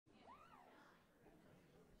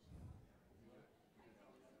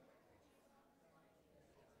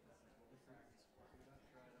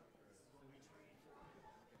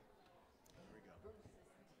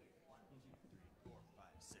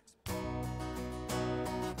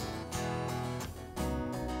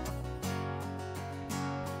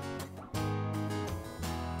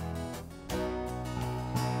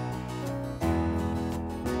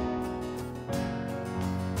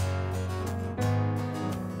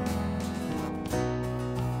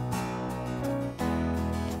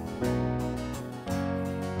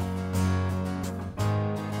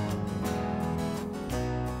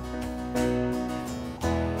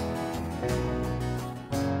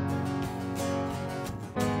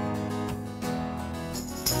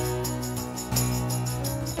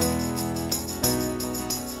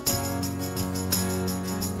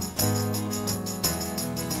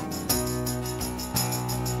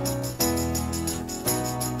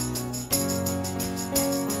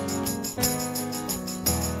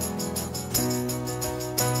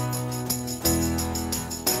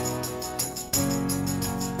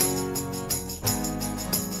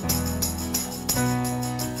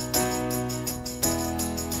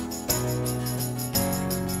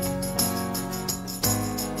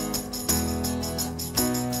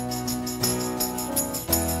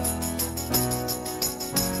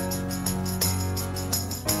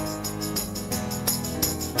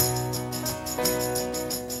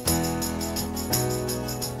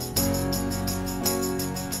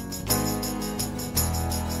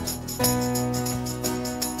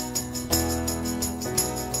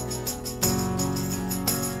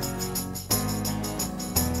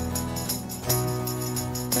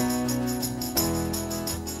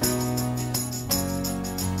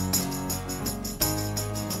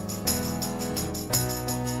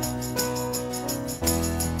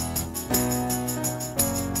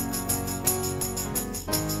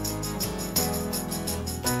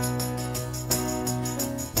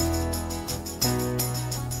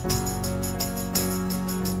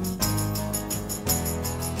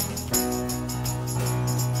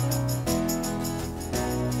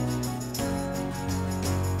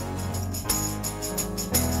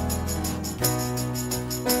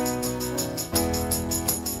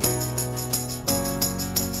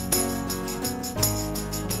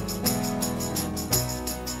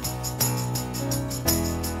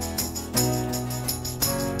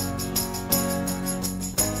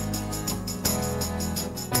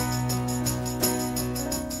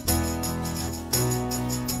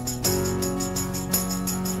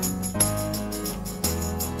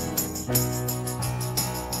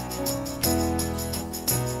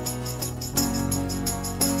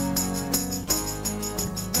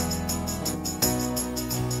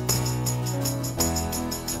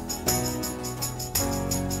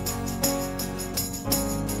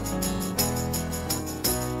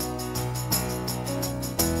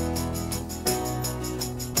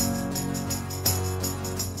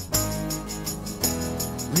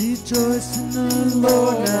Rejoice in the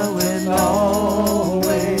Lord now and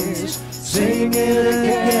always. Sing it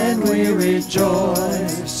again, we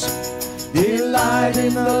rejoice. Delight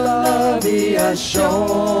in the love He has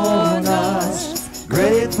shown us.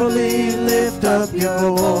 Gratefully lift up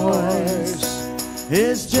your voice.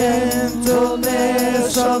 His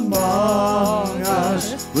gentleness among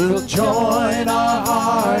us will join our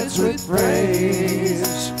hearts with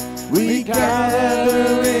praise. We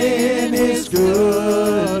gather in His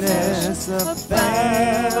goodness, a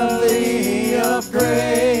family of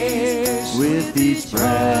grace. With each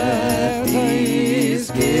breath He's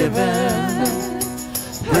given,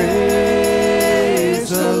 praise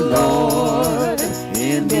the Lord.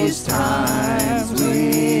 In these times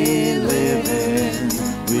we live in,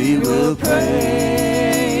 we will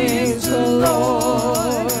praise the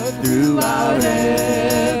Lord throughout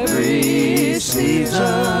every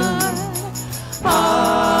season.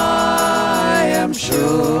 I am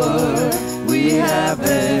sure we have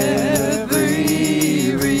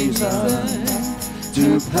every reason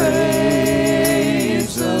to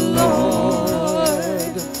praise the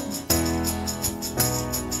Lord.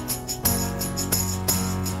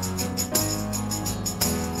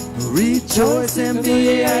 Rejoice and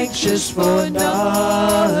be anxious for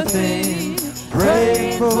nothing.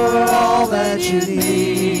 Pray for all that you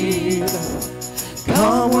need.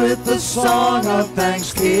 Come with the song of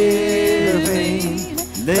thanksgiving.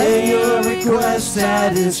 Lay your requests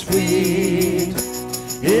at His feet.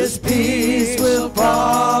 His peace will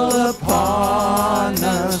fall upon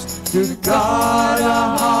us to guard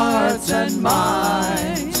our hearts and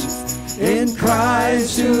minds. In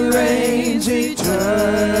Christ who reigns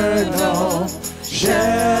eternal,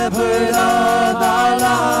 shepherd of our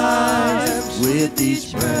lives. With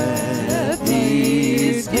each breath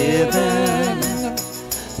He's given,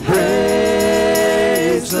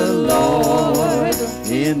 praise the Lord.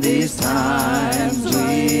 In these times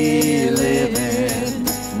we live in,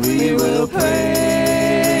 we will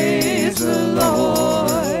praise the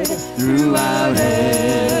Lord throughout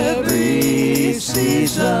every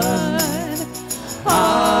season.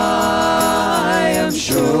 I am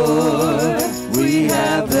sure we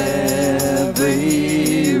have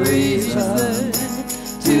every reason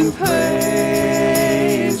to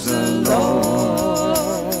praise the Lord.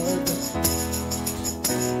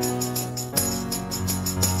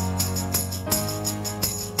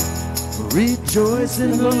 Rejoice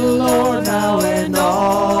in the Lord now and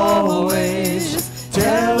always.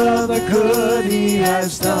 Tell of the good He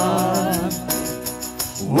has done.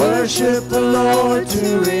 Worship the Lord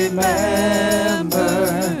to remember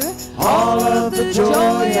all of the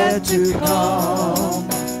joy yet to come.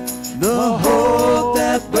 The hope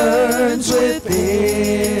that burns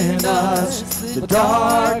within us, the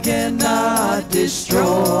dark cannot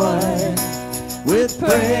destroy. With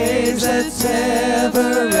praise that's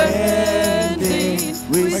ever ending,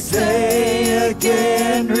 we say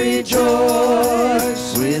again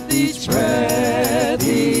rejoice. With each breath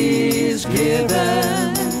He's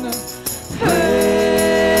given,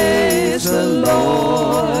 praise the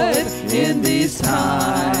Lord. In these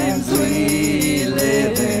times we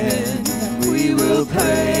live in, we will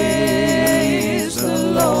praise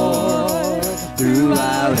the Lord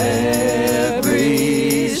throughout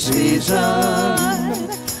every season.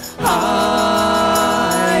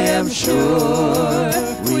 I am sure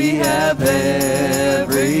we have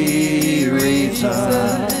every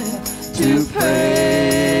reason to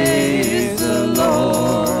praise the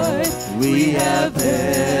Lord. We have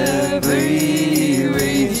every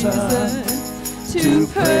reason to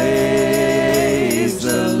praise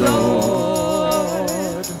the Lord.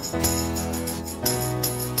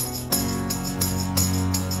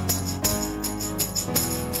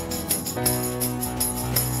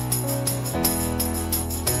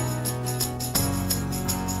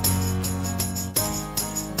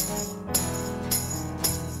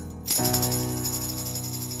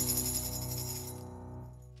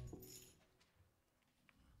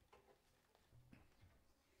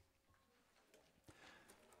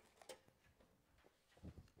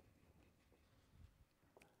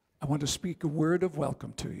 I want to speak a word of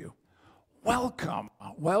welcome to you. Welcome.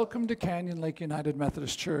 Welcome to Canyon Lake United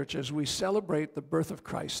Methodist Church as we celebrate the birth of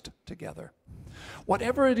Christ together.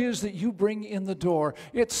 Whatever it is that you bring in the door,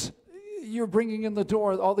 you're bringing in the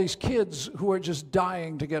door all these kids who are just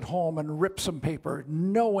dying to get home and rip some paper,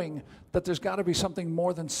 knowing that there's got to be something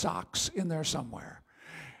more than socks in there somewhere.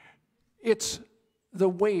 It's the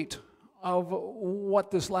weight of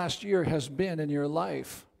what this last year has been in your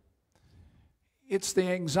life. it's the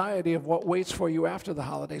anxiety of what waits for you after the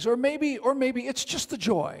holidays. Or maybe it's just the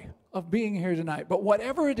joy of being here tonight. But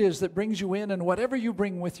whatever it is that brings you in and whatever you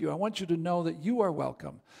bring with you, I want you to know that you are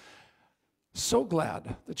welcome. So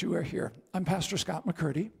glad that you are here. I'm Pastor Scott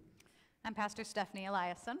McCurdy. I'm Pastor Stephanie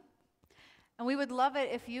Eliason. And we would love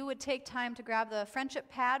it if you would take time to grab the friendship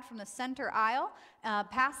pad from the center aisle,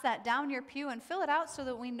 pass that down your pew and fill it out so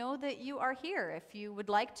that we know that you are here. If you would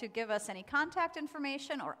like to give us any contact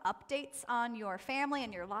information or updates on your family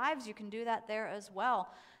and your lives, you can do that there as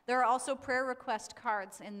well. There are also prayer request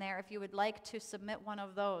cards in there if you would like to submit one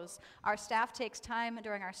of those. Our staff takes time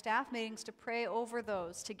during our staff meetings to pray over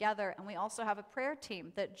those together, and we also have a prayer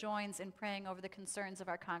team that joins in praying over the concerns of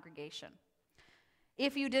our congregation.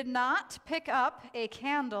 If you did not pick up a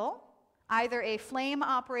candle, either a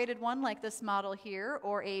flame-operated one like this model here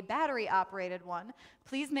or a battery-operated one,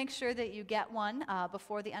 please make sure that you get one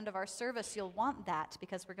before the end of our service. You'll want that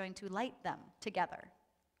because we're going to light them together.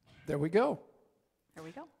 There we go. There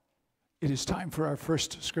we go. It is time for our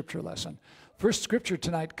first scripture lesson. First scripture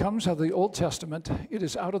tonight comes out of the Old Testament. It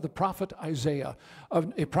is out of the prophet Isaiah,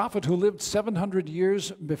 a prophet who lived 700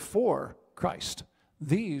 years before Christ.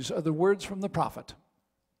 These are the words from the prophet.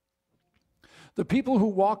 The people who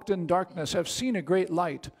walked in darkness have seen a great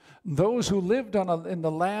light. Those who lived in the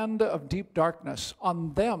land of deep darkness,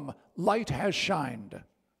 on them light has shined.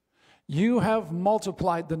 You have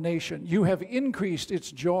multiplied the nation. You have increased its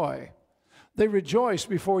joy. They rejoice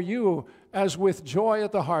before you as with joy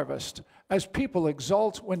at the harvest, as people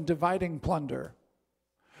exult when dividing plunder.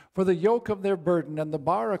 For the yoke of their burden and the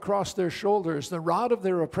bar across their shoulders, the rod of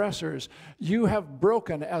their oppressors, you have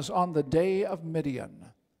broken as on the day of Midian.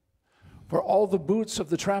 For all the boots of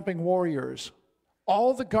the tramping warriors,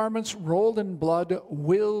 all the garments rolled in blood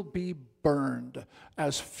will be burned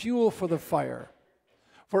as fuel for the fire.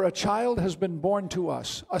 For a child has been born to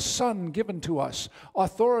us, a son given to us.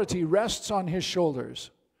 Authority rests on his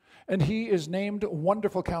shoulders, and he is named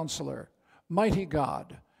Wonderful Counselor, Mighty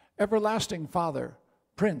God, Everlasting Father,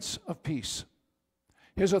 Prince of Peace.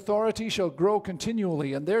 His authority shall grow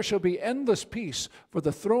continually, and there shall be endless peace for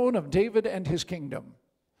the throne of David and his kingdom.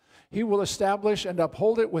 He will establish and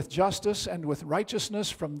uphold it with justice and with righteousness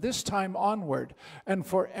from this time onward and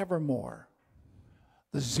forevermore.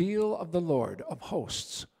 The zeal of the Lord of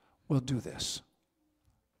hosts will do this.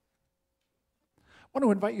 I want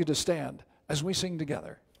to invite you to stand as we sing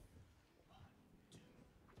together.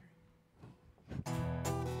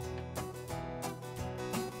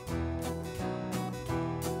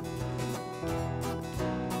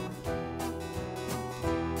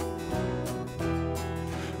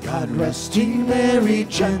 God rest ye merry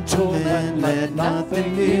gentlemen, let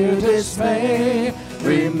nothing you dismay.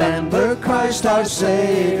 Remember Christ our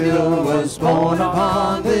Savior was born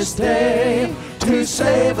upon this day to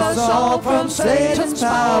save us all from Satan's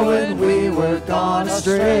power when we were gone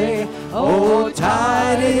astray. Oh,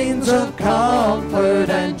 tidings of comfort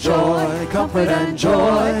and joy, comfort and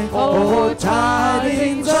joy. Oh,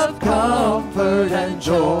 tidings of comfort and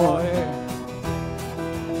joy.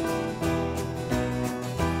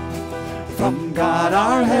 From God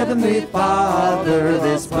our Heavenly Father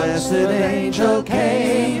this blessed angel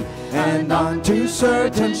came, and unto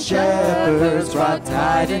certain shepherds brought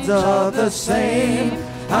tidings of the same,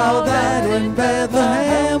 how that in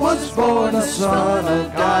Bethlehem was born the Son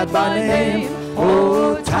of God by name.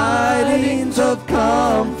 Oh, tidings of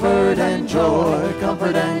comfort and joy,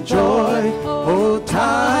 comfort and joy. Oh,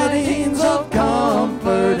 tidings of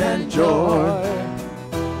comfort and joy.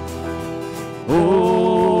 Oh,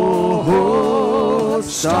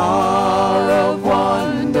 star of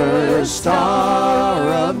wonder, star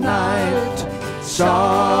of night,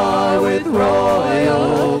 star with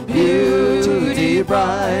royal beauty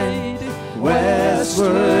bright,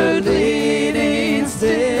 westward leading,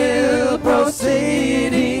 still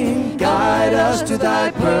proceeding, guide us to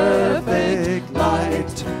thy perfect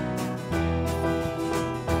light.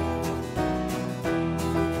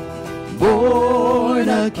 Born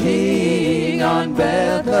a king on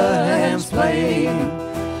Bethlehem's plain,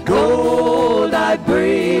 gold I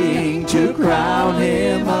bring to crown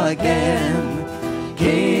him again.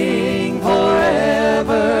 King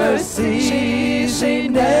forever,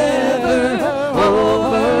 ceasing never,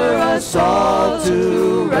 over us all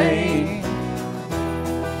to reign.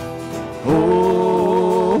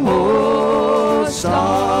 Oh,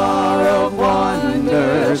 star of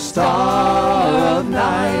wonder, star of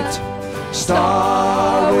night,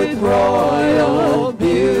 star with royal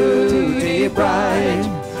beauty bright,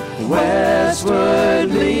 westward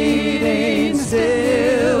leading,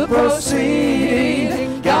 still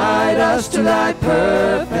proceeding, guide us to thy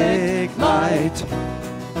perfect light.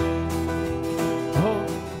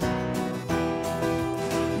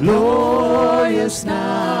 Glorious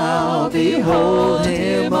now, behold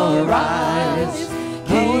him arise,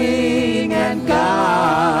 King and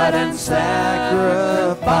God and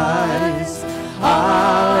sacrifice.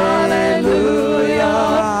 Hallelujah,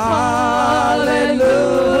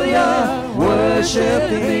 hallelujah,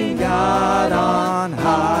 worshiping God on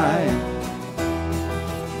high.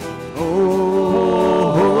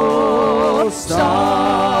 Oh,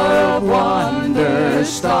 star of wonder,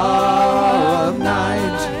 star of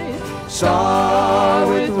night, star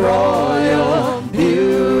with royal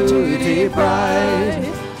beauty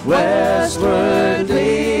bright, westward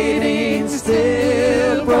leading,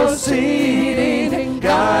 still proceeding,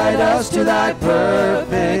 guide us to thy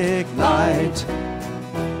perfect light.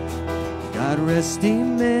 God rest ye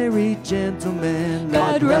merry gentlemen,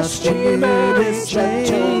 God rest ye merry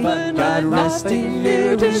gentlemen, God rest ye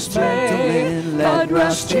merry gentlemen, God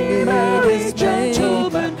rest ye merry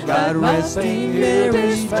gentlemen, God rest ye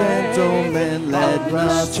merry gentlemen, let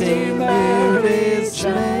rest ye merry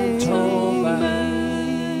gentlemen.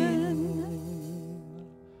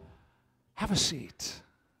 Have a seat.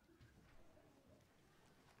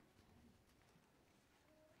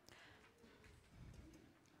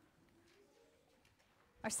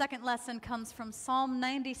 Our second lesson comes from Psalm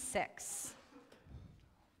 96.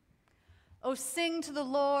 Oh, sing to the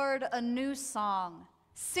Lord a new song.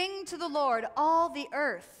 Sing to the Lord, all the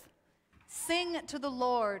earth. Sing to the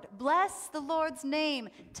Lord. Bless the Lord's name.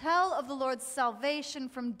 Tell of the Lord's salvation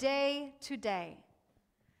from day to day.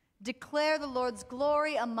 Declare the Lord's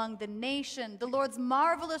glory among the nation, the Lord's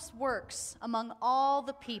marvelous works among all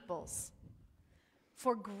the peoples.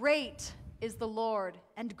 For great is the Lord,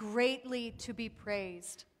 and greatly to be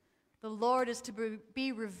praised. The Lord is to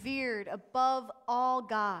be revered above all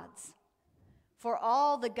gods. For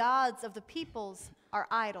all the gods of the peoples are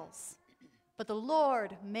idols, but the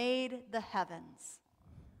Lord made the heavens.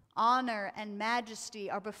 Honor and majesty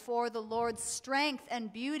are before the Lord. Strength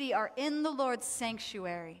and beauty are in the Lord's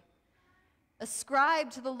sanctuary. Ascribe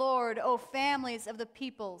to the Lord, O families of the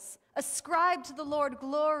peoples. Ascribe to the Lord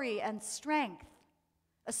glory and strength.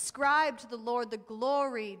 Ascribe to the Lord the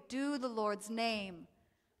glory due the Lord's name.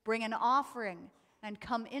 Bring an offering and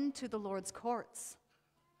come into the Lord's courts.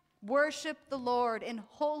 Worship the Lord in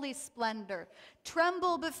holy splendor.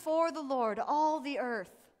 Tremble before the Lord, all the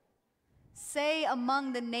earth. Say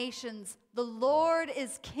among the nations, the Lord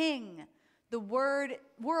is king. The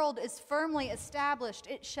world is firmly established.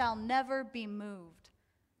 It shall never be moved.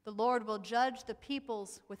 The Lord will judge the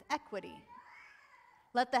peoples with equity.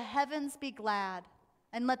 Let the heavens be glad,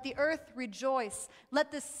 and let the earth rejoice.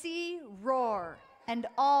 Let the sea roar, and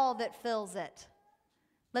all that fills it.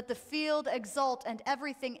 Let the field exult, and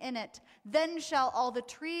everything in it. Then shall all the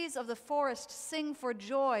trees of the forest sing for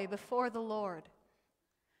joy before the Lord.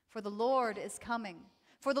 For the Lord is coming.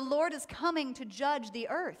 For the Lord is coming to judge the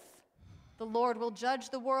earth. The Lord will judge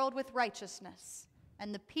the world with righteousness,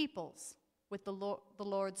 and the peoples with the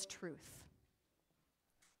Lord's truth.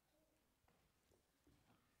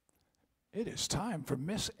 It is time for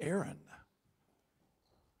Miss Erin.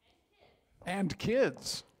 And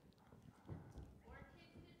kids.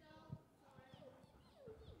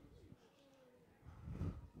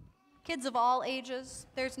 Kids of all ages,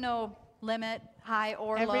 there's no limit, high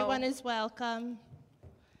or low. Everyone is welcome.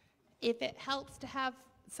 If it helps to have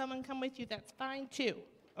someone come with you, that's fine too.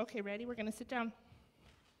 Okay, ready? We're going to sit down.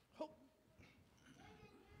 Oh.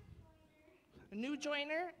 A new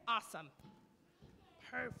joiner? Awesome.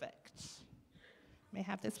 Perfect. May I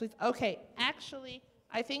have this, please? Okay, actually,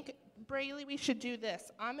 I think, Braylee, we should do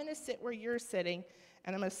this. I'm going to sit where you're sitting,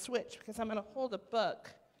 and I'm going to switch because I'm going to hold a book.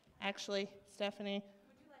 Actually, Stephanie.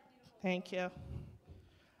 Thank you.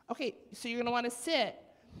 Okay, so you're going to want to sit.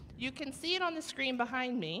 You can see it on the screen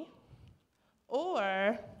behind me,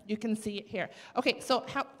 or you can see it here. Okay, so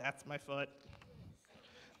that's my foot.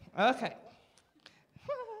 Okay.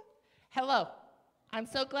 Hello. I'm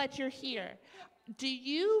so glad you're here. Do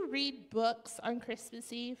you read books on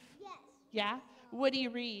Christmas Eve? Yes. Yeah? What do you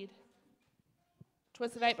read?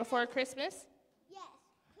 'Twas the Night Before Christmas? Yes.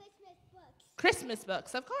 Christmas books. Christmas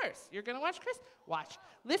books, of course. You're going to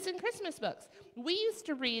listen Christmas books. We used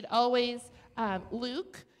to read always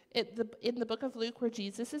Luke, in the book of Luke where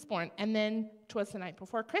Jesus is born, and then 'Twas the Night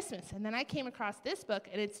Before Christmas. And then I came across this book,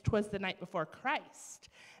 and it's 'Twas the Night Before Christ.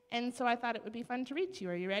 And so I thought it would be fun to read to you.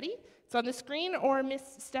 Are you ready? It's on the screen, or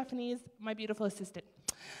Miss Stephanie is my beautiful assistant.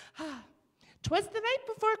 'Twas the night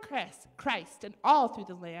before Christ, and all through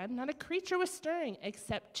the land not a creature was stirring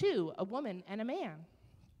except two, a woman and a man.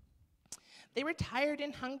 They were tired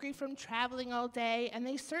and hungry from traveling all day, and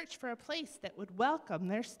they searched for a place that would welcome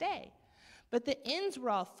their stay. But the inns were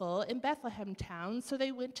all full in Bethlehem town, so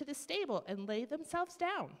they went to the stable and laid themselves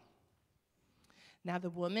down. Now the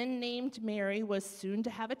woman named Mary was soon to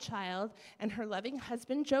have a child, and her loving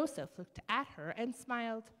husband Joseph looked at her and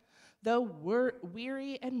smiled. Though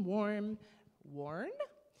weary and worn,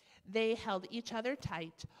 they held each other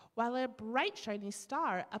tight, while a bright shining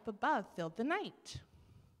star up above filled the night.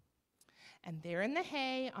 And there in the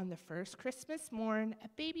hay, on the first Christmas morn, a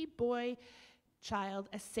baby boy child,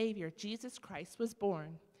 a Savior, Jesus Christ, was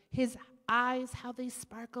born. His eyes, how they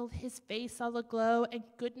sparkled, his face all aglow, and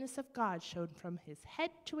goodness of God shone from his head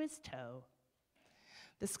to his toe.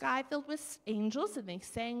 The sky filled with angels, and they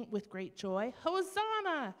sang with great joy,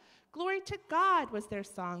 Hosanna! Glory to God was their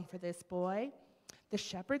song for this boy. The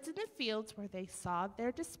shepherds in the fields where they saw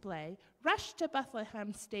their display rushed to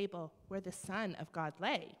Bethlehem's stable where the Son of God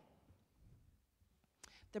lay.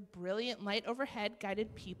 The brilliant light overhead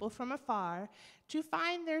guided people from afar to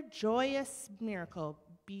find their joyous miracle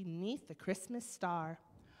beneath the Christmas star.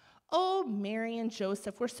 Oh, Mary and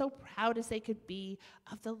Joseph were so proud as they could be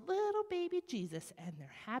of the little baby Jesus and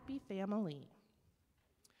their happy family.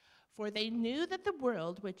 For they knew that the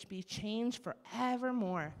world would be changed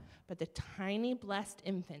forevermore, but the tiny blessed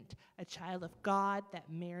infant, a child of God that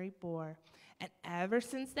Mary bore. And ever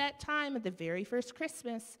since that time of the very first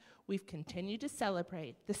Christmas, we've continued to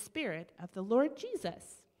celebrate the Spirit of the Lord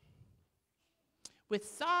Jesus. With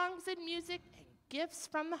songs and music and gifts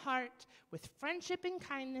from the heart, with friendship and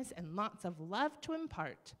kindness and lots of love to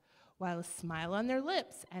impart, while a smile on their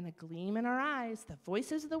lips and a gleam in our eyes, the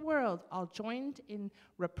voices of the world all joined in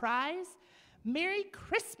reprise. Merry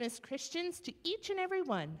Christmas, Christians, to each and every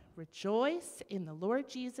one. Rejoice in the Lord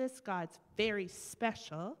Jesus, God's very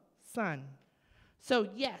special Son. So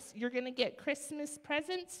yes, you're going to get Christmas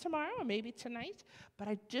presents tomorrow or maybe tonight, but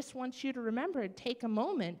I just want you to remember and take a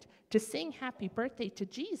moment to sing happy birthday to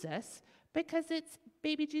Jesus, because it's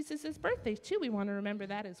baby Jesus' birthday too. We want to remember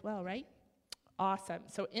that as well, right? Awesome.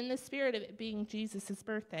 So in the spirit of it being Jesus'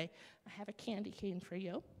 birthday, I have a candy cane for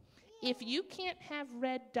you. If you can't have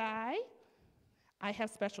red dye, I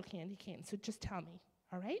have special candy canes, so just tell me,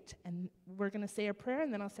 all right? And we're going to say a prayer,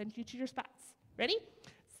 and then I'll send you to your spots. Ready?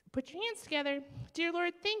 Put your hands together. Dear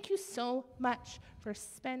Lord, thank you so much for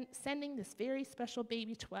sending this very special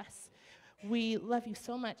baby to us. We love you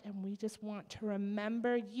so much, and we just want to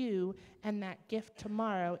remember you and that gift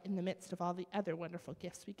tomorrow in the midst of all the other wonderful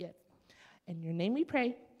gifts we get. In your name we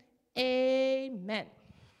pray, amen.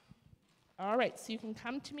 All right, so you can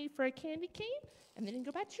come to me for a candy cane, and then you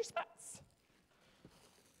can go back to your spots.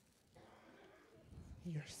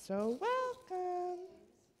 You're so welcome.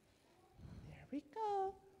 There we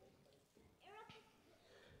go.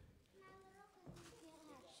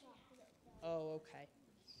 Oh, okay.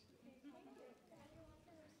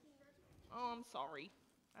 Oh, I'm sorry.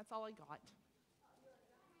 That's all I got.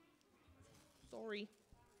 Sorry.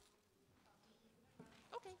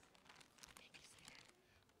 Okay. Thank you, sweetheart.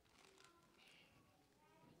 Did you get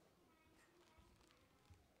one? No. Okay.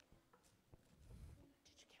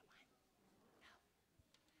 I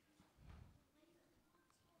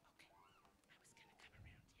was going to come around,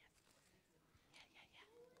 yes.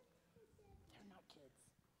 Yeah. They're not kids.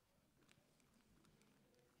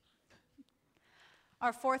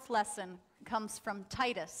 Our fourth lesson comes from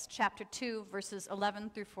Titus chapter 2, verses 11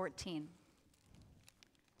 through 14.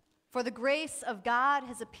 For the grace of God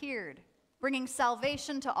has appeared, bringing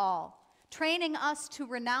salvation to all, training us to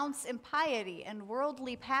renounce impiety and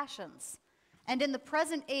worldly passions, and in the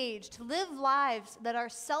present age to live lives that are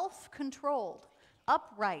self-controlled,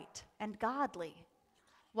 upright, and godly,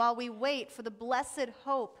 while we wait for the blessed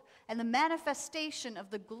hope and the manifestation of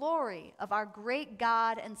the glory of our great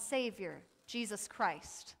God and Savior, Jesus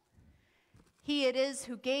Christ. He it is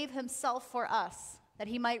who gave himself for us, that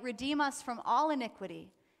he might redeem us from all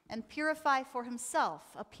iniquity and purify for himself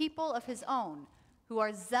a people of his own who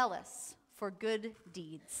are zealous for good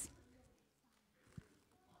deeds.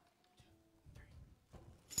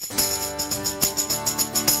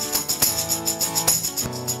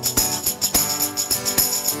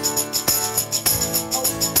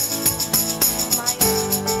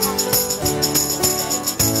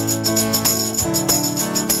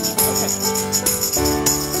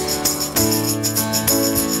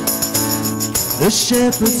 The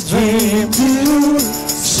shepherds came to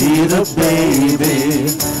see the baby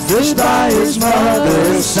just by his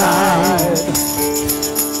mother's side.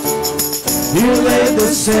 Here lay the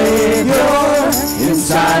Savior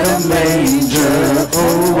inside a manger.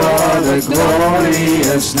 Oh, what a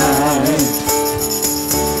glorious night.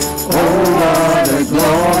 Oh, what a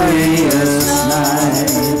glorious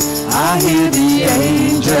night. I hear the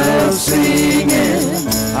angels singing,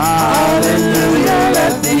 hallelujah.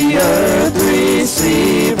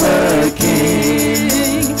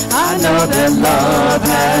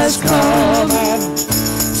 has come.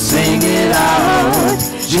 Sing it out.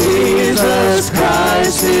 Jesus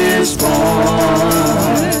Christ is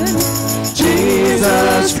born.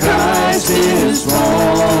 Jesus Christ is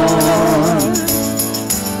born.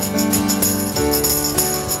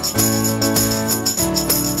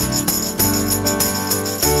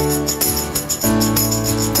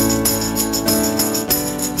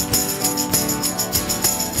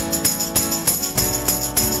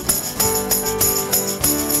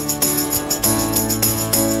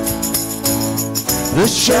 The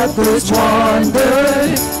shepherds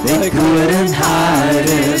wondered, they couldn't hide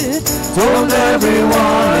it, told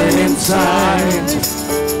everyone in sight.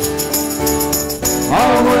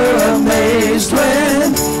 All were amazed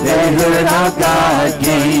when they heard how God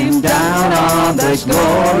came down on the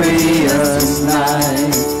glorious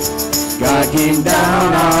night. God came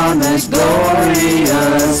down on this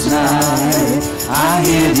glorious night. I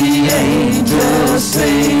hear the angels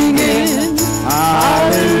singing,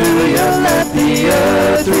 hallelujah, let the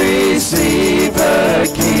earth receive her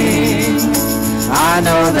King. I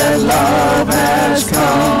know that love has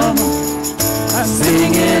come.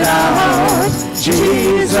 Sing it out.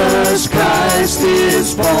 Jesus Christ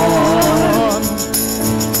is born.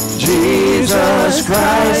 Jesus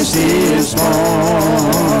Christ is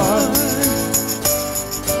born.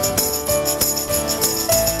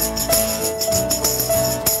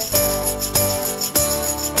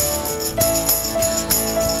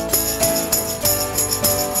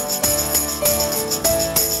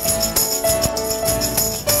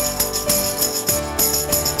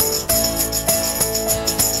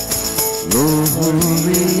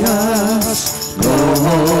 Glorious,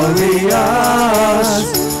 glorious,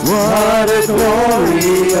 what a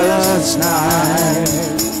glorious night.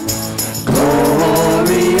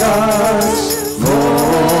 Glorious,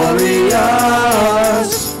 glorious,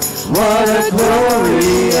 what a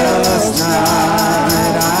glorious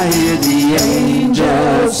night. I hear the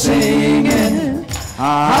angels singing,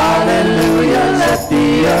 hallelujah, let the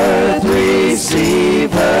earth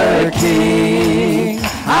receive her King.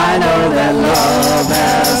 I know that love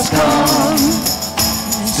has come.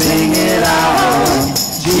 Sing it out.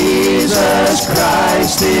 Jesus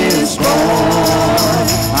Christ is born.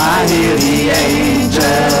 I hear the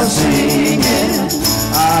angels singing,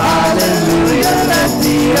 hallelujah, let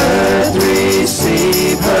the earth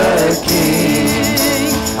receive her King.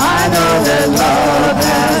 I know that love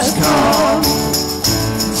has come.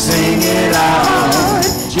 Sing it out.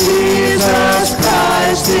 Jesus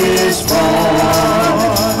Christ is born.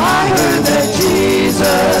 I heard that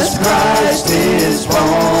Jesus Christ is born.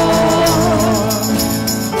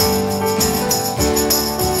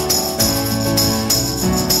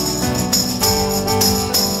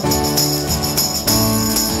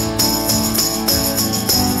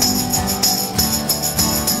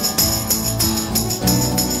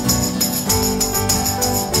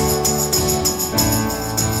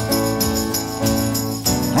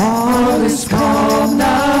 All is calm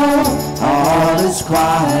now, all is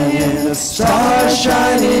quiet, a star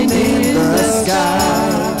shining in the sky.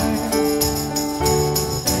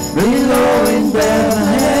 Below in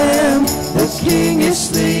Bethlehem, the King is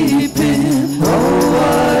sleeping. Oh,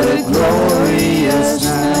 what a glorious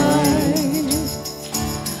night.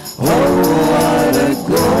 Oh, what a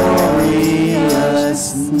glorious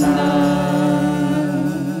night.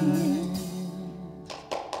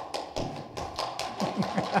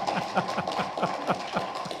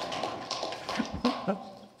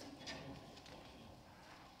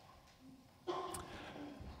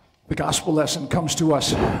 The gospel lesson comes to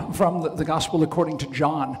us from the gospel according to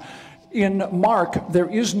John. In Mark, there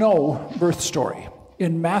is no birth story.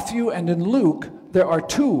 In Matthew and in Luke, there are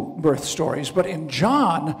two birth stories. But in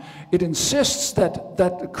John, it insists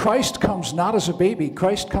that Christ comes not as a baby.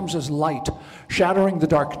 Christ comes as light, shattering the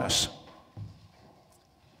darkness.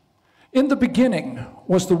 In the beginning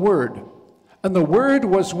was the Word, and the Word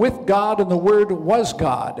was with God, and the Word was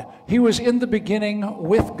God. He was in the beginning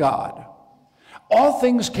with God. All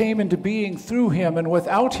things came into being through him, and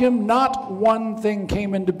without him not one thing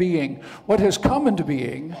came into being. What has come into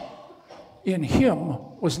being, in him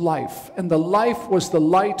was life, and the life was the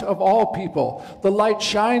light of all people. The light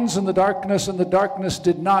shines in the darkness, and the darkness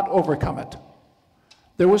did not overcome it.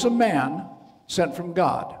 There was a man sent from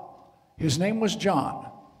God. His name was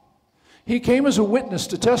John. He came as a witness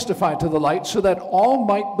to testify to the light, so that all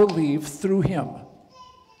might believe through him.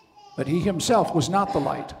 But he himself was not the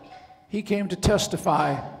light. He came to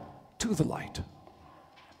testify to the light.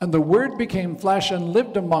 And the Word became flesh and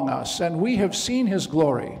lived among us, and we have seen his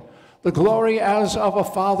glory, the glory as of a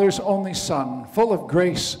Father's only Son, full of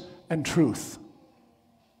grace and truth.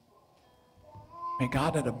 May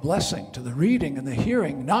God add a blessing to the reading and the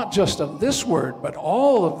hearing, not just of this word, but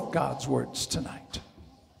all of God's words tonight.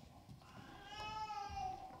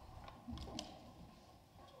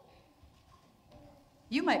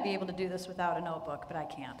 You might be able to do this without a notebook, but I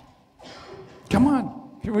can't. Come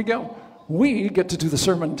on, here we go. We get to do the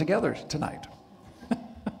sermon together tonight.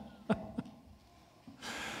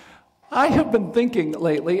 I have been thinking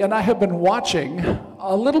lately, and I have been watching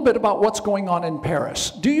a little bit about what's going on in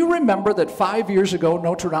Paris. Do you remember that 5 years ago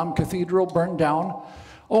Notre Dame Cathedral burned down?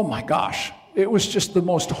 Oh my gosh, it was just the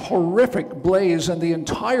most horrific blaze, and the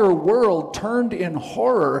entire world turned in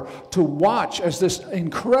horror to watch as this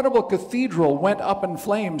incredible cathedral went up in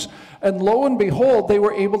flames. And lo and behold, they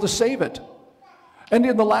were able to save it. And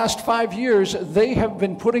in the last 5 years, they have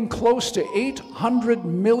been putting close to $800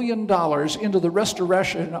 million into the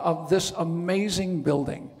restoration of this amazing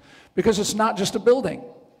building. Because it's not just a building.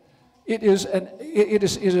 It is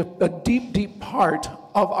a deep, deep part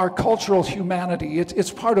of our cultural humanity. It's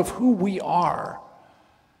part of who we are.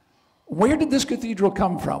 Where did this cathedral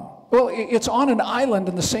come from? Well, it's on an island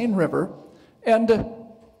in the Seine River, and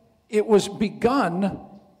it was begun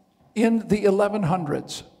in the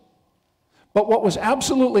 1100s. But what was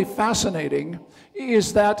absolutely fascinating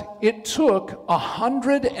is that it took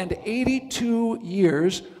 182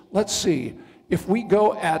 years. Let's see, if we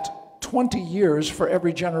go at 20 years for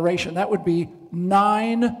every generation, that would be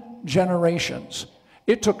 9 generations.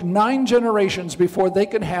 It took 9 generations before they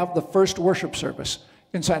could have the first worship service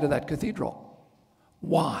inside of that cathedral.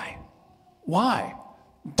 Why? Why?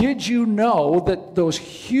 Did you know that those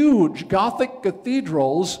huge Gothic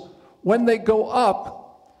cathedrals, when they go up,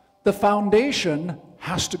 the foundation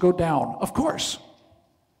has to go down? Of course.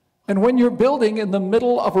 And when you're building in the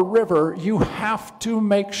middle of a river, you have to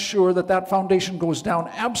make sure that that foundation goes down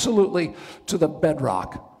absolutely to the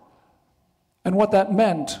bedrock. And what that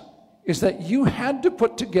meant is that you had to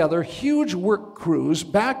put together huge work crews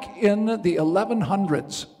back in the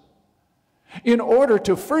 1100s in order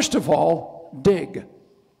to, first of all, dig.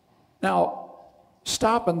 Now,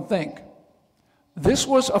 stop and think. This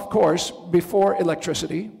was, of course, before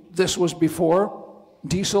electricity. This was before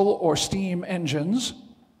diesel or steam engines.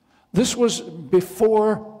 This was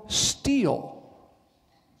before steel.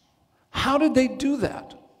 How did they do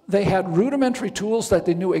that? They had rudimentary tools that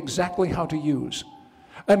they knew exactly how to use.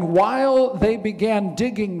 And while they began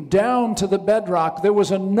digging down to the bedrock, there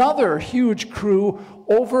was another huge crew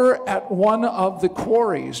over at one of the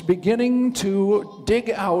quarries beginning to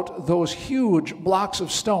dig out those huge blocks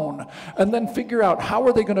of stone and then figure out how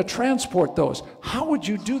are they going to transport those. How would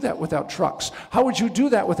you do that without trucks? How would you do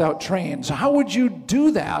that without trains? How would you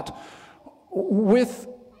do that with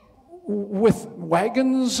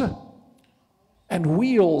wagons and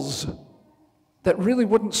wheels that really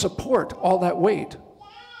wouldn't support all that weight?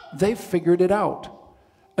 They figured it out,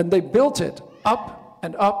 and they built it up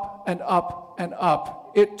and up and up and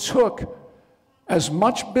up. It took as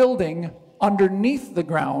much building underneath the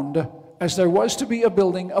ground as there was to be a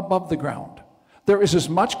building above the ground. There is as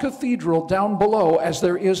much cathedral down below as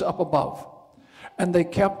there is up above. And they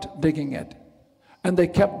kept digging it, and they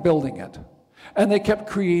kept building it, and they kept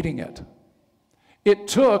creating it. It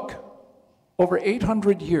took over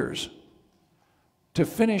 800 years to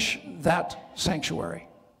finish that sanctuary.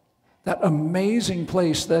 That amazing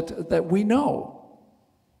place that we know.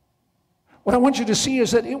 What I want you to see is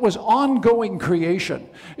that it was ongoing creation.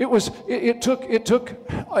 It took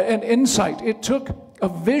an insight. It took a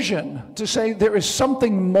vision to say there is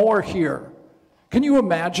something more here. Can you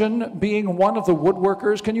imagine being one of the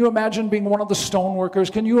woodworkers? Can you imagine being one of the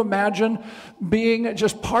stoneworkers? Can you imagine being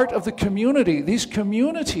just part of the community? These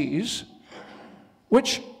communities,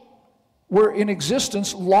 which were in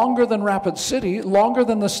existence longer than Rapid City, longer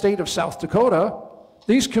than the state of South Dakota.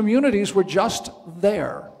 These communities were just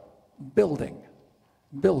there, building,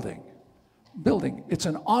 building, building. It's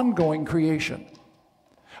an ongoing creation.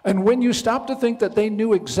 And when you stop to think that they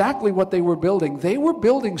knew exactly what they were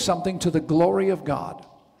building something to the glory of God.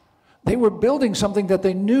 They were building something that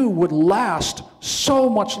they knew would last so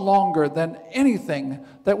much longer than anything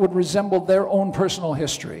that would resemble their own personal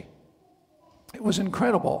history. It was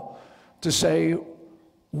incredible to say,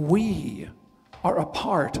 we are a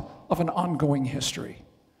part of an ongoing history.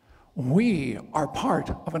 We are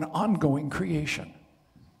part of an ongoing creation.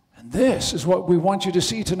 And this is what we want you to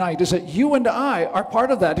see tonight, is that you and I are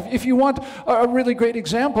part of that. If you want a really great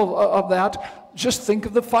example of that, just think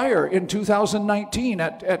of the fire in 2019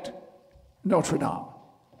 at Notre Dame.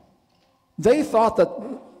 They thought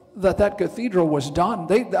that cathedral was done.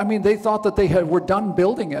 They thought that they were done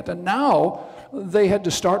building it, and now they had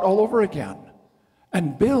to start all over again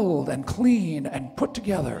and build and clean and put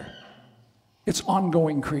together. It's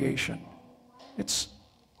ongoing creation. It's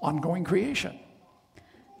ongoing creation.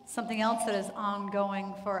 Something else that is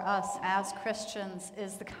ongoing for us as Christians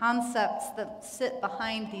is the concepts that sit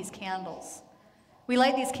behind these candles. We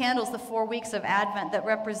light these candles the 4 weeks of Advent that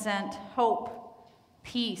represent hope,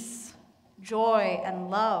 peace, joy, and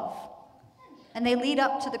love. And they lead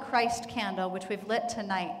up to the Christ candle, which we've lit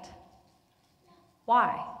tonight.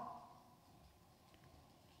 Why?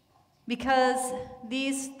 Because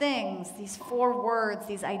these things, these 4 words,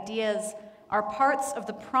 these ideas, are parts of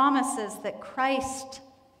the promises that Christ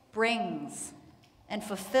brings and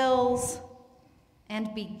fulfills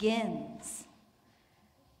and begins.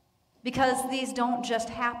 Because these don't just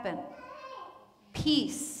happen.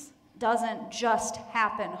 Peace doesn't just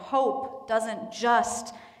happen. Hope doesn't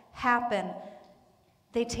just happen.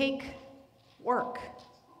 They take work.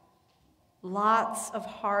 Lots of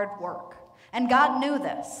hard work. And God knew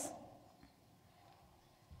this.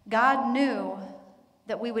 God knew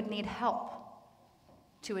that we would need help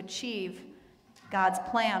to achieve God's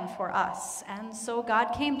plan for us. And so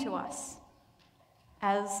God came to us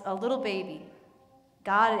as a little baby,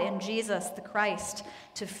 God in Jesus the Christ,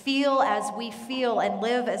 to feel as we feel and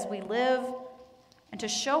live as we live, and to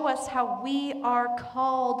show us how we are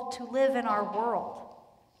called to live in our world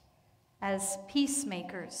as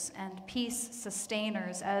peacemakers and peace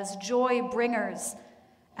sustainers, as joy bringers,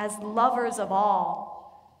 as lovers of all,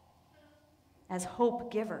 as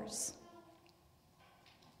hope givers.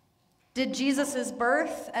 Did Jesus'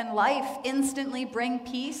 birth and life instantly bring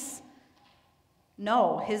peace?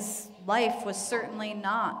 No, his life was certainly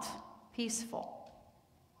not peaceful.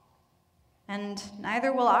 And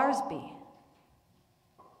neither will ours be.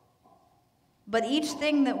 But each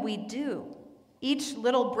thing that we do, each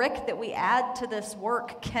little brick that we add to this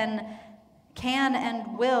work can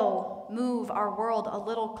and will move our world a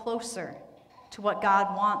little closer to what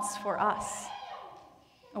God wants for us.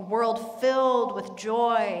 A world filled with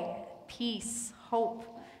joy, peace, hope,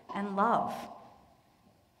 and love.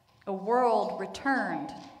 A world returned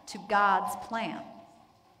to God's plan.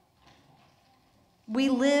 We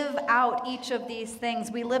live out each of these things.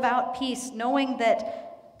 We live out peace, knowing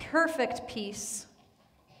that perfect peace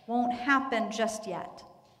won't happen just yet.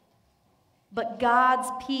 But God's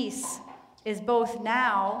peace is both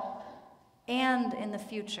now and in the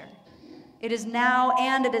future. It is now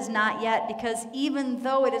and it is not yet, because even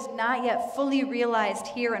though it is not yet fully realized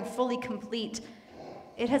here and fully complete,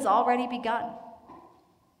 it has already begun.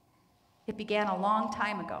 It began a long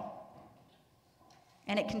time ago.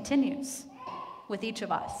 And it continues with each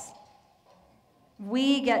of us.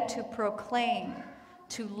 We get to proclaim,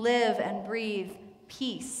 to live and breathe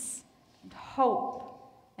peace and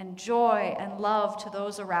hope and joy and love to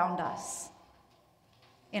those around us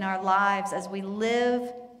in our lives as we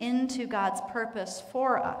live into God's purpose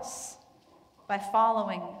for us by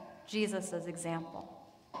following Jesus' example.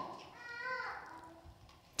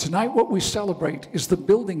 Tonight, what we celebrate is the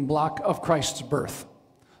building block of Christ's birth.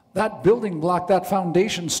 That building block, that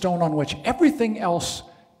foundation stone on which everything else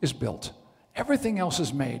is built, everything else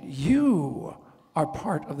is made. You are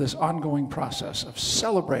part of this ongoing process of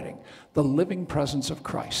celebrating the living presence of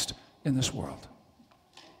Christ in this world.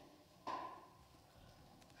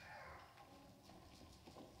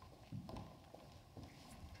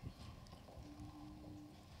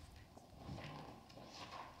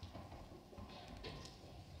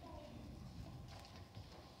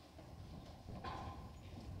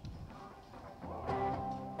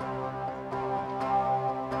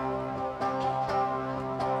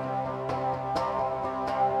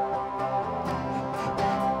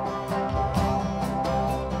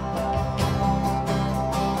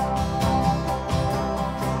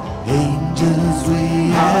 Angels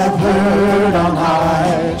we have heard on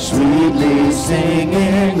high, sweetly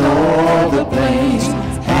singing o'er the plains,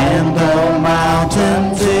 and the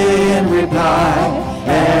mountains in reply,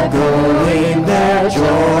 echoing their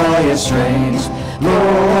joyous strains.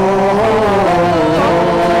 Gloria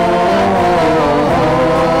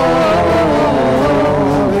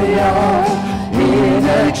in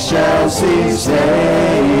excelsis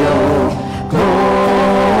Deo.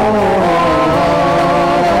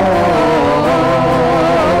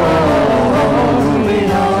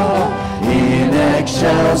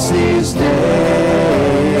 Excelsis Deo.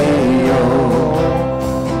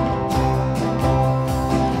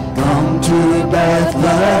 Come to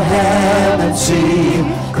Bethlehem and see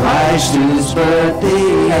Christ whose birth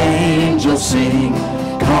the angels sing.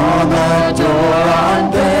 Come adore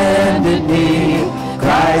on bended knee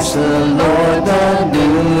Christ the Lord, the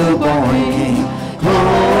newborn King.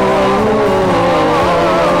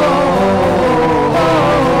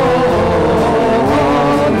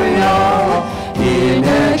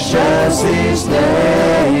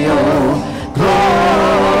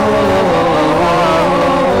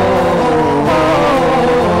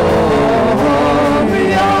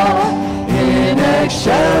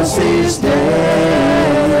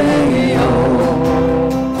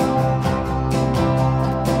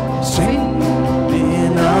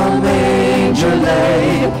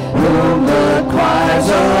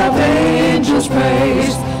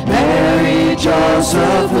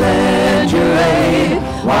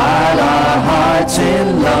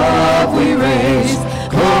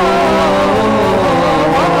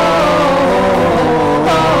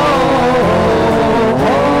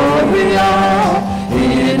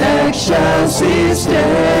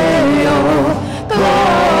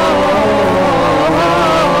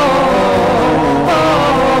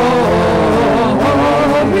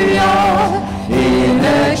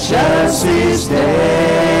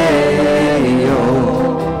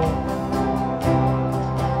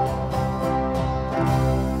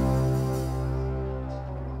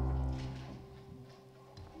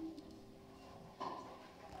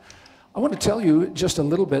 I want to tell you just a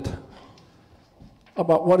little bit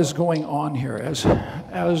about what is going on here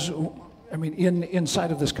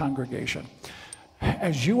inside of this congregation.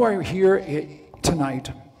 As you are here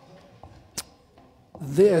tonight,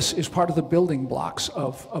 this is part of the building blocks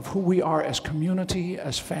of who we are as community,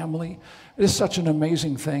 as family. It is such an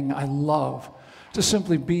amazing thing. I love to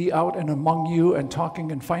simply be out and among you and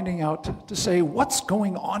talking and finding out to say, what's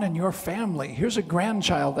going on in your family? Here's a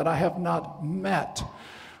grandchild that I have not met.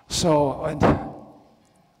 So, and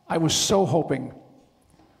I was so hoping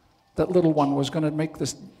that little one was going to make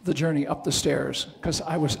the journey up the stairs, because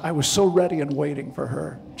I was so ready and waiting for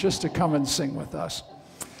her just to come and sing with us.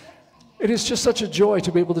 It is just such a joy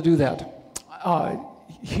to be able to do that.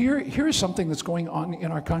 Here is something that's going on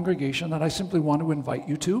in our congregation that I simply want to invite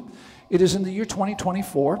you to. It is in the year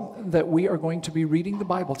 2024 that we are going to be reading the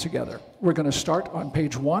Bible together. We're going to start on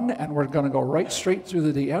page 1, and we're going to go right straight through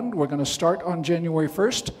to the end. We're going to start on January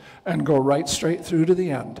 1st and go right straight through to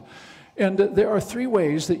the end. And there are 3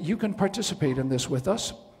 ways that you can participate in this with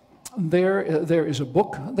us. There is a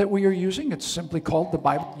book that we are using. It's simply called The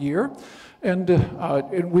Bible Year. And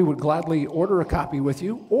we would gladly order a copy with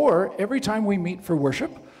you. Or every time we meet for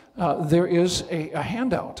worship, there is a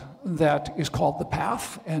handout that is called The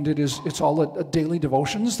Path, and it's all a daily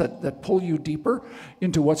devotions that pull you deeper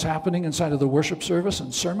into what's happening inside of the worship service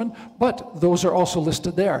and sermon, but those are also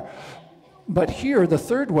listed there. But here, the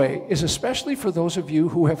 3rd way is especially for those of you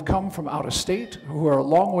who have come from out of state, who are a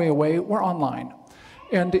long way away. We're online.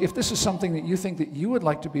 And if this is something that you think that you would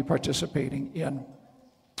like to be participating in,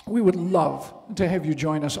 we would love to have you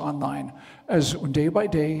join us online as day by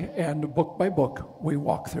day and book by book we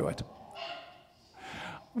walk through it.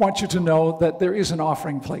 I want you to know that there is an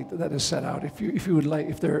offering plate that is set out. If you would like,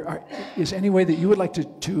 if there is any way that you would like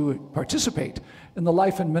to participate in the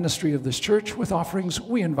life and ministry of this church with offerings,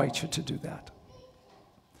 we invite you to do that.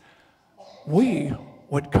 We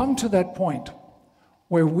would come to that point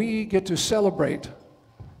where we get to celebrate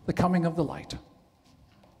the coming of the light.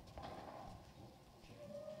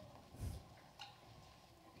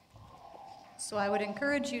 So I would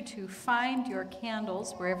encourage you to find your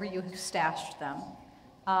candles wherever you have stashed them.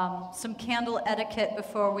 Some candle etiquette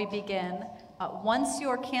before we begin. Once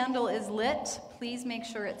your candle is lit, please make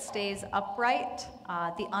sure it stays upright.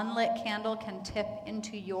 The unlit candle can tip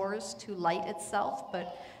into yours to light itself,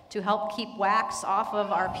 but to help keep wax off of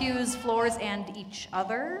our pews, floors, and each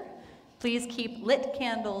other, please keep lit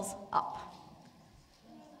candles up.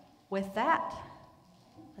 With that,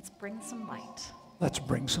 let's bring some light. Let's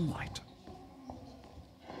bring some light.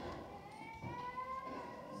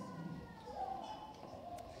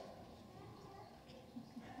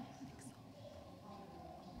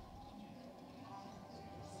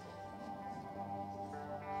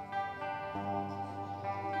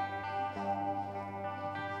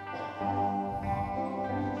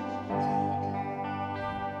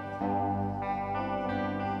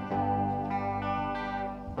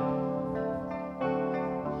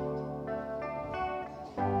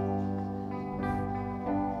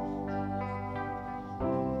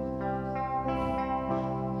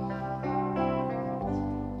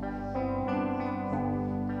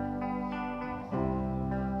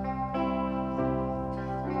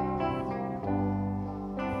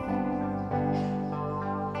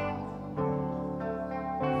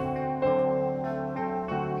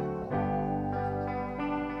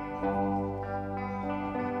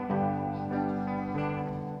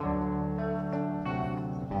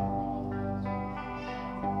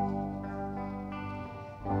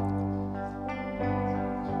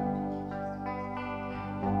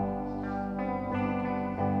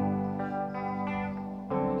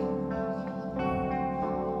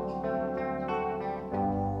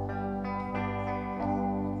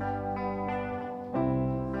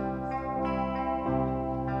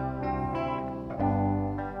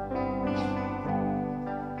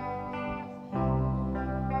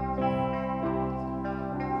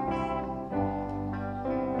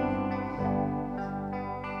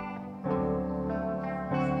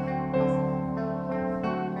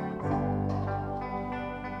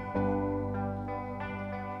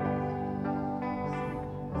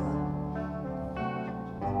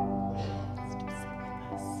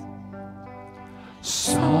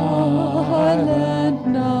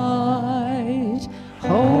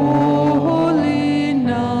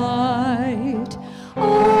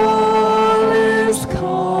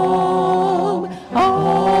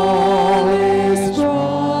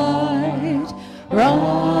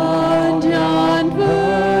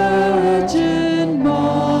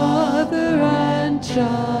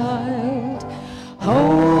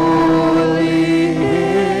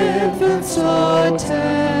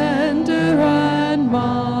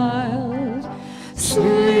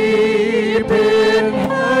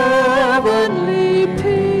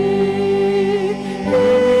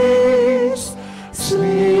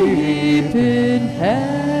 sleep in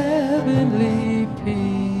heavenly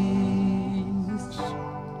peace.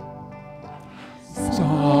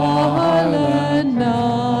 Silent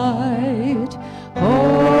night,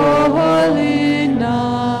 holy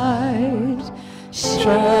night,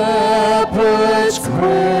 shepherds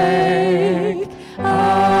quake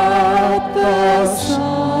at the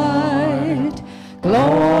sight,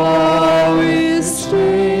 glory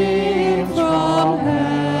stream from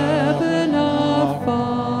heaven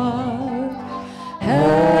afar,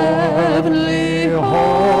 heavenly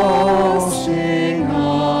hosts sing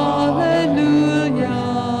hallelujah.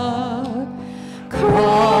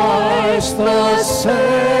 Christ the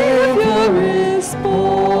Savior is born.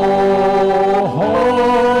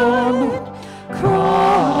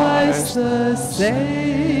 Christ the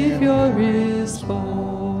Savior is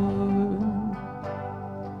born.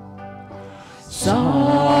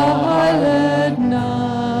 Silent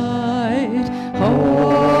night,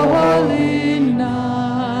 holy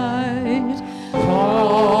night,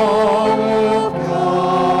 call of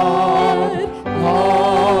God,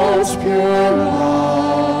 love's pure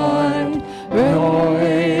light,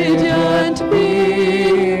 radiant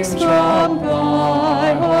beams from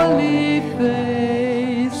thy holy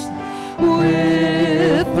face,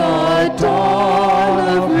 with the dawn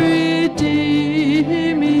of redeeming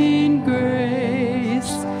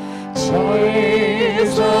grace.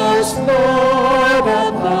 Jesus, Lord,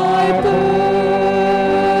 at thy birth.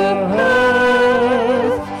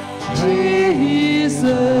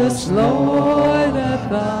 Jesus, Lord, at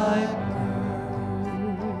thy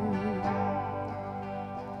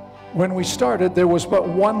When we started, there was but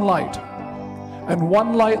one light. And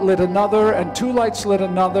one light lit another, and two lights lit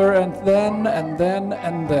another, and then, and then,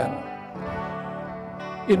 and then.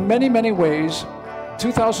 In many, many ways,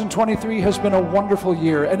 2023 has been a wonderful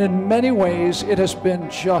year, and in many ways, it has been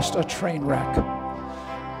just a train wreck.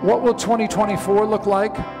 What will 2024 look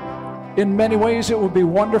like? In many ways, it will be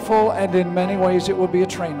wonderful, and in many ways, it will be a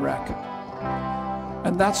train wreck.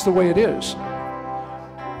 And that's the way it is.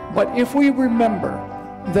 But if we remember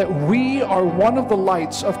that we are one of the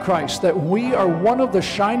lights of Christ, that we are one of the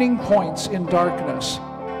shining points in darkness,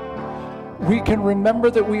 we can remember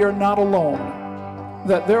that we are not alone,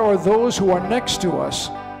 that there are those who are next to us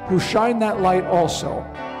who shine that light also.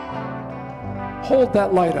 Hold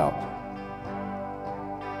that light up.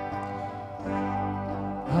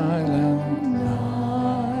 Silent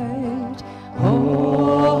night,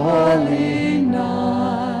 holy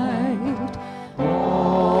night,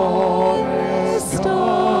 holy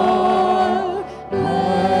star,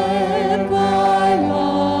 let thy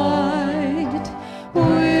light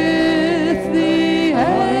with the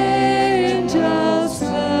angels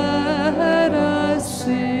let us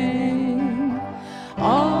sing.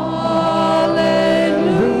 Alleluia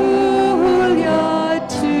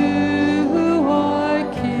to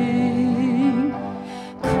our King.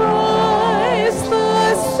 Christ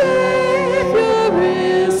the Savior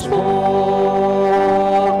is born.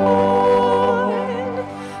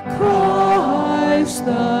 Christ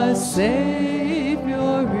the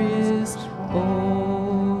Savior is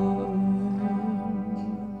born.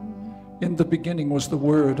 In the beginning was the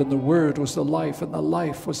Word, and the Word was the life, and the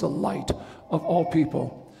life was the light of all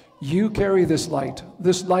people. You carry this light.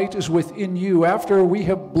 This light is within you. After we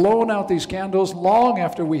have blown out these candles, long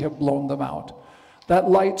after we have blown them out, that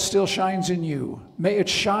light still shines in you. May it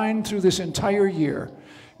shine through this entire year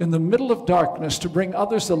in the middle of darkness to bring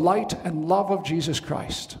others the light and love of Jesus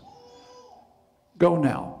Christ. Go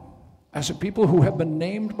now, as a people who have been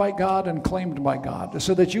named by God and claimed by God,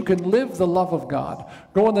 so that you can live the love of God.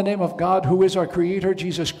 Go in the name of God, who is our Creator,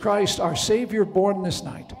 Jesus Christ, our Savior, born this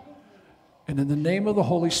night. And in the name of the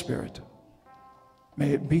Holy Spirit,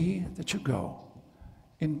 may it be that you go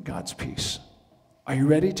in God's peace. Are you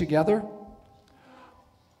ready together?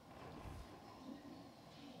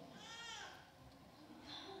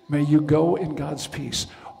 May you go in God's peace.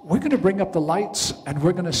 We're going to bring up the lights and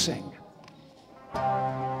we're going to sing.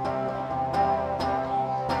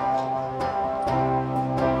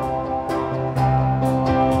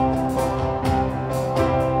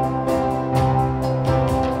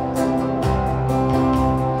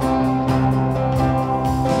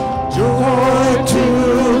 Joy to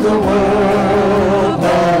the world,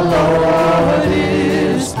 the Lord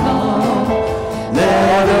is come.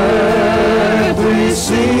 Let earth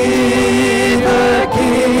receive the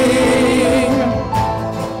King.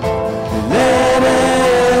 Let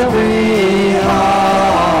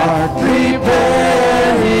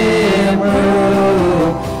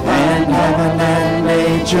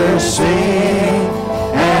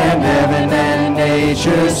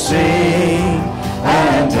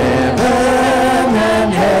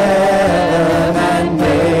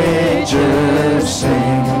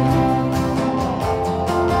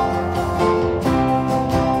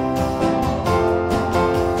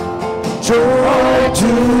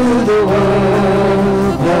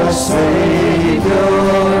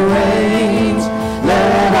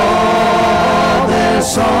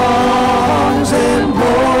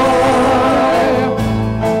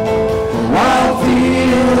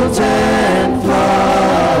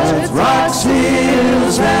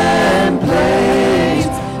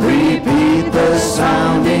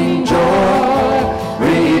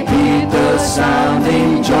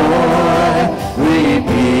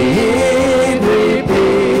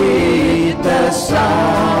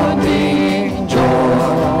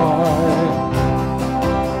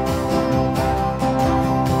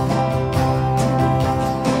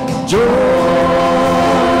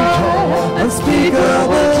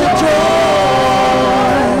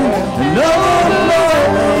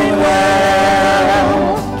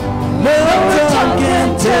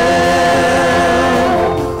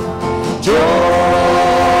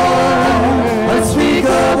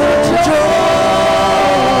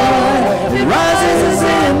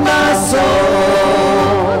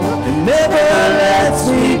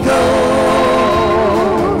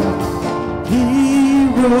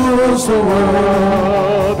fills the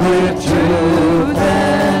world with truth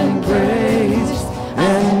and grace,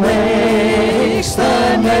 and makes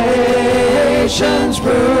the nations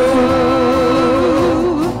prove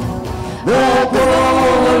the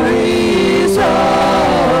glories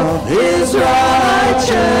of his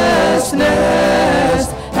righteousness,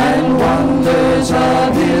 and wonders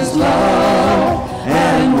of his love,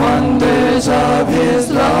 and wonders of his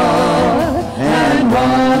love, and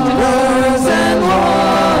wonders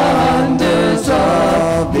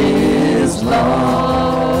of his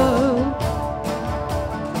love.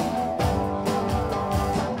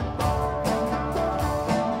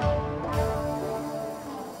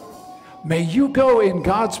 May you go in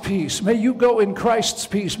God's peace. May you go in Christ's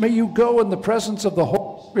peace. May you go in the presence of the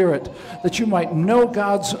Holy Spirit, that you might know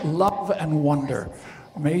God's love and wonder.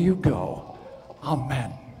 May you go.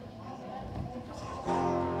 Amen.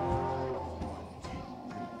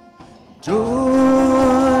 Joy,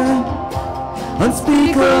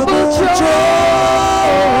 unspeakable joy,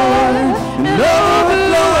 and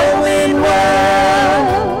overflowing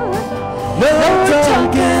well, no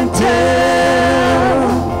tongue can tell.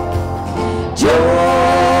 Joy,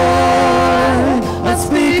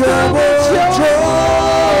 unspeakable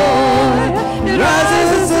joy, it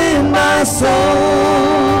rises in my soul.